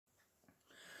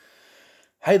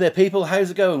Hey there people, how's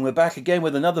it going? We're back again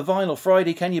with another Vinyl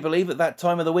Friday, can you believe it, that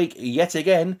time of the week yet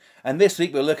again? And this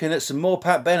week we're looking at some more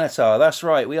Pat Benatar, that's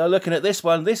right, we are looking at this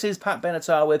one. This is Pat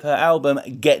Benatar with her album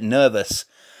Get Nervous.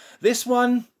 This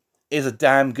one is a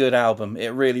damn good album, it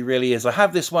really, really is. I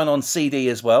have this one on CD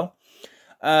as well.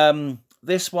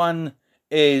 This one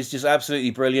is just absolutely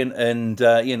brilliant and,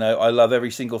 you know, I love every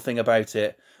single thing about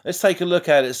it. Let's take a look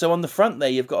at it. So on the front there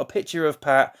you've got a picture of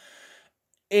Pat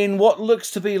in what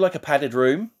looks to be like a padded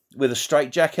room with a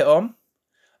straitjacket on.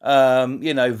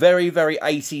 You know, very, very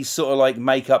 80s sort of like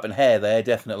makeup and hair there,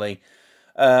 definitely.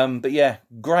 But yeah,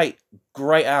 great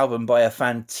album by a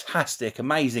fantastic,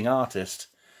 amazing artist.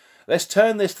 Let's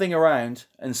turn this thing around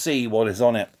and see what is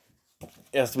on it.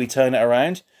 As we turn it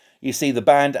around, you see the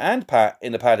band and Pat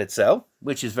in the padded cell,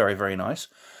 which is very, very nice.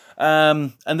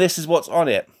 And this is what's on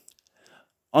it.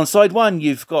 On side one,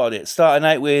 you've got it, starting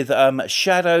out with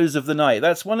Shadows of the Night.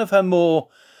 That's one of her more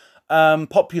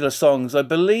popular songs. I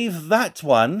believe that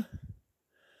one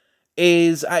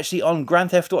is actually on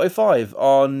Grand Theft Auto 5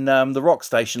 on the rock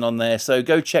station on there. So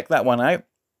go check that one out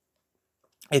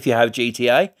if you have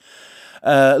GTA.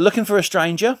 Looking for a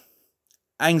Stranger.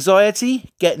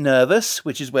 Anxiety, Get Nervous,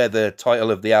 which is where the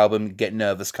title of the album, Get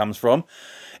Nervous, comes from.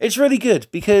 It's really good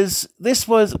because this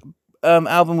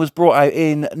album was brought out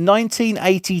in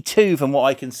 1982 from what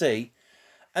I can see,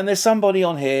 and there's somebody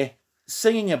on here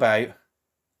singing about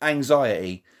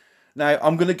anxiety. Now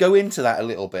I'm going to go into that a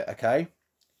little bit, okay?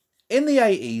 In the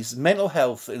 80s, mental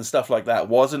health and stuff like that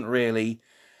wasn't really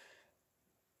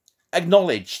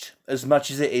acknowledged as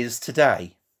much as it is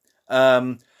today,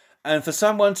 and for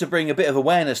someone to bring a bit of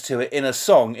awareness to it in a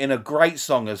song, in a great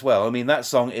song as well, I mean that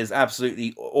song is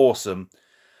absolutely awesome,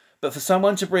 but for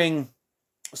someone to bring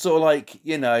sort of like,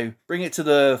 you know, bring it to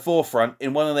the forefront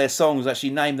in one of their songs,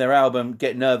 actually name their album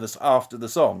Get Nervous after the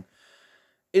song,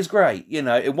 is great. You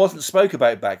know, it wasn't spoke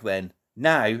about back then.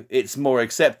 Now it's more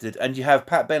accepted, and you have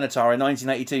Pat Benatar in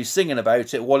 1982 singing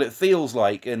about it, what it feels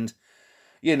like, and,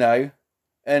 you know,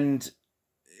 and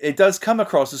it does come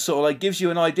across as sort of like gives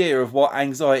you an idea of what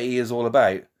anxiety is all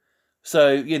about.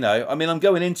 So, you know, I mean, I'm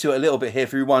going into it a little bit here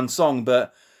through one song,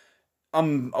 but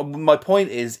my point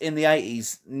is, in the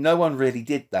 80s, no one really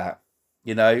did that.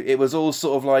 You know, it was all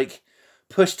sort of like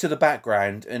pushed to the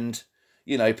background, and,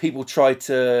 you know, people tried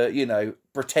to, you know,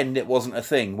 pretend it wasn't a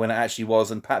thing when it actually was,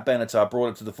 and Pat Benatar brought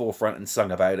it to the forefront and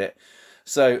sung about it.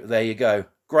 So there you go.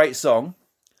 Great song.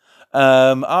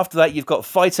 After that, you've got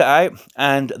Fight It Out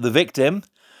and The Victim.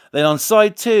 Then on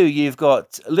side two, you've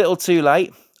got Little Too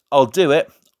Late, I'll Do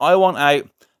It, I Want Out,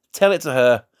 Tell It to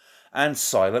Her, and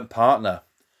Silent Partner.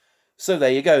 So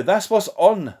there you go. That's what's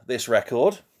on this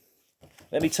record.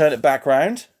 Let me turn it back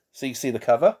round so you see the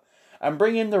cover. And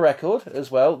bring in the record as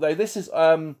well. Though this is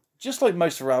just like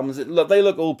most of her albums. They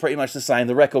look all pretty much the same.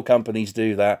 The record companies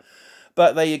do that.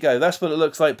 But there you go. That's what it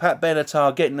looks like. Pat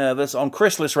Benatar, Get Nervous on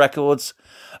Chrysalis Records.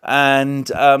 And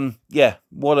yeah,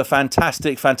 what a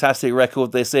fantastic, fantastic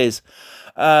record this is.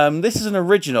 This is an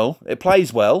original. It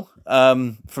plays well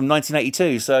from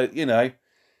 1982. So, you know,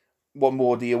 what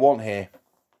more do you want here?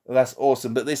 That's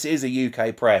awesome, but this is a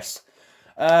UK press.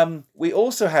 We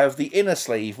also have the inner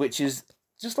sleeve, which is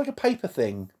just like a paper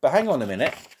thing. But hang on a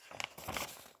minute.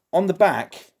 On the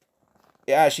back,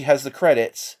 it actually has the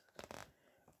credits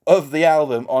of the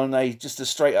album on just a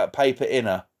straight up paper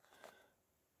inner.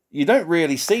 You don't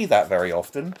really see that very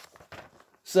often.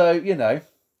 So, you know,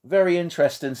 very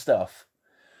interesting stuff.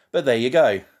 But there you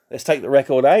go. Let's take the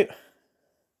record out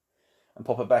and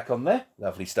pop it back on there.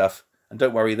 Lovely stuff. And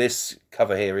don't worry, this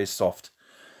cover here is soft.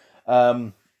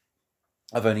 I've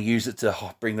only used it to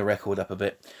bring the record up a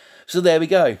bit. So there we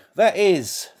go. That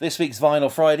is this week's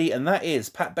Vinyl Friday, and that is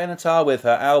Pat Benatar with her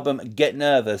album Get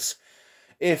Nervous.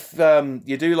 If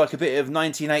you do like a bit of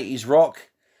 1980s rock,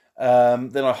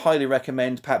 then I highly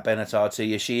recommend Pat Benatar to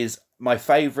you. She is my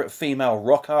favourite female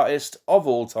rock artist of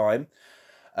all time.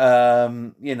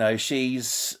 You know,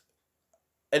 she's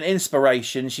an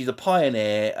inspiration. She's a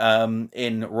pioneer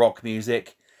in rock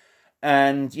music.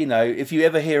 And, you know, if you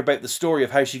ever hear about the story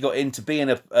of how she got into being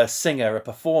a singer, a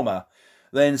performer,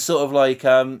 then sort of like,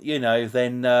 you know,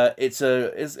 then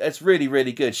it's really,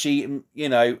 really good. She, you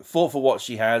know, fought for what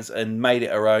she has and made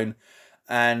it her own,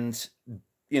 and,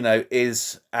 you know,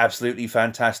 is absolutely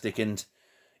fantastic. And,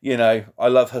 you know, I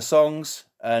love her songs,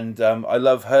 and I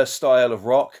love her style of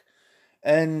rock.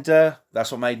 And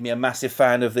that's what made me a massive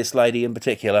fan of this lady in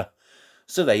particular.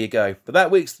 So there you go. But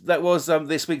that was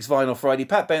this week's Vinyl Friday.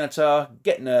 Pat Benatar,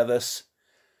 Get Nervous.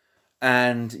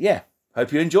 And yeah,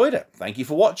 hope you enjoyed it. Thank you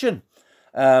for watching.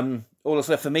 All that's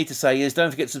left for me to say is don't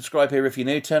forget to subscribe here if you're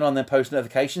new. Turn on their post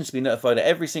notifications to be notified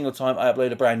every single time I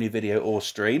upload a brand new video or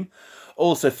stream.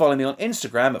 Also, follow me on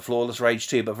Instagram at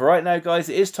FlawlessRage2. But for right now, guys,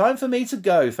 it is time for me to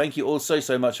go. Thank you all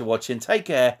so much for watching. Take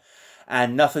care.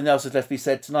 And nothing else is left to be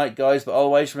said tonight, guys. But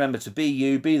always remember to be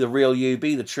you, be the real you,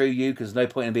 be the true you, because no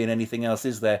point in being anything else,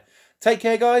 is there? Take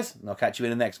care, guys, and I'll catch you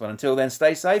in the next one. Until then,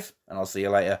 stay safe, and I'll see you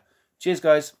later. Cheers,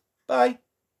 guys. Bye.